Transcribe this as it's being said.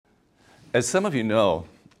As some of you know,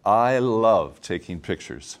 I love taking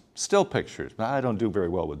pictures, still pictures, but I don't do very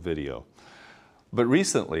well with video. But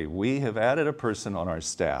recently, we have added a person on our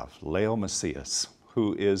staff, Leo Macias,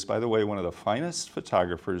 who is, by the way, one of the finest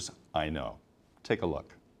photographers I know. Take a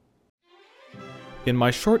look. In my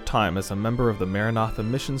short time as a member of the Maranatha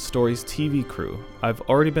Mission Stories TV crew, I've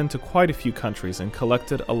already been to quite a few countries and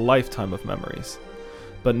collected a lifetime of memories.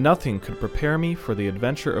 But nothing could prepare me for the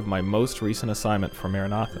adventure of my most recent assignment for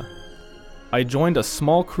Maranatha. I joined a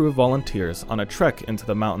small crew of volunteers on a trek into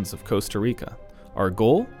the mountains of Costa Rica. Our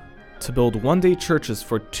goal? To build one-day churches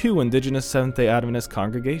for 2 indigenous Seventh-day Adventist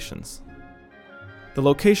congregations. The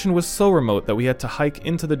location was so remote that we had to hike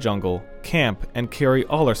into the jungle, camp, and carry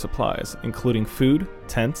all our supplies, including food,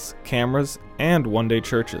 tents, cameras, and one-day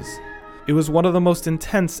churches. It was one of the most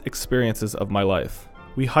intense experiences of my life.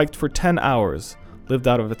 We hiked for 10 hours, lived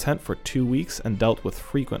out of a tent for 2 weeks, and dealt with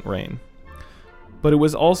frequent rain. But it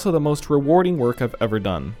was also the most rewarding work I've ever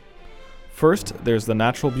done. First, there's the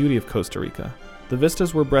natural beauty of Costa Rica. The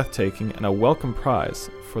vistas were breathtaking and a welcome prize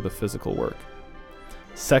for the physical work.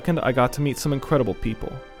 Second, I got to meet some incredible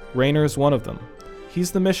people. Rainer is one of them.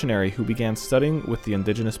 He's the missionary who began studying with the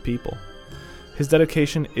indigenous people. His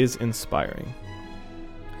dedication is inspiring.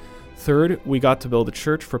 Third, we got to build a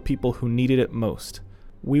church for people who needed it most.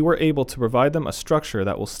 We were able to provide them a structure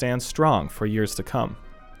that will stand strong for years to come.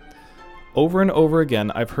 Over and over again,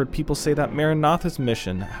 I've heard people say that Maranatha's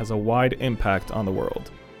mission has a wide impact on the world.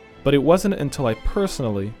 But it wasn't until I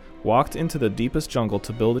personally walked into the deepest jungle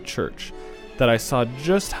to build a church that I saw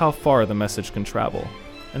just how far the message can travel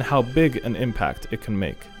and how big an impact it can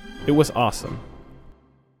make. It was awesome.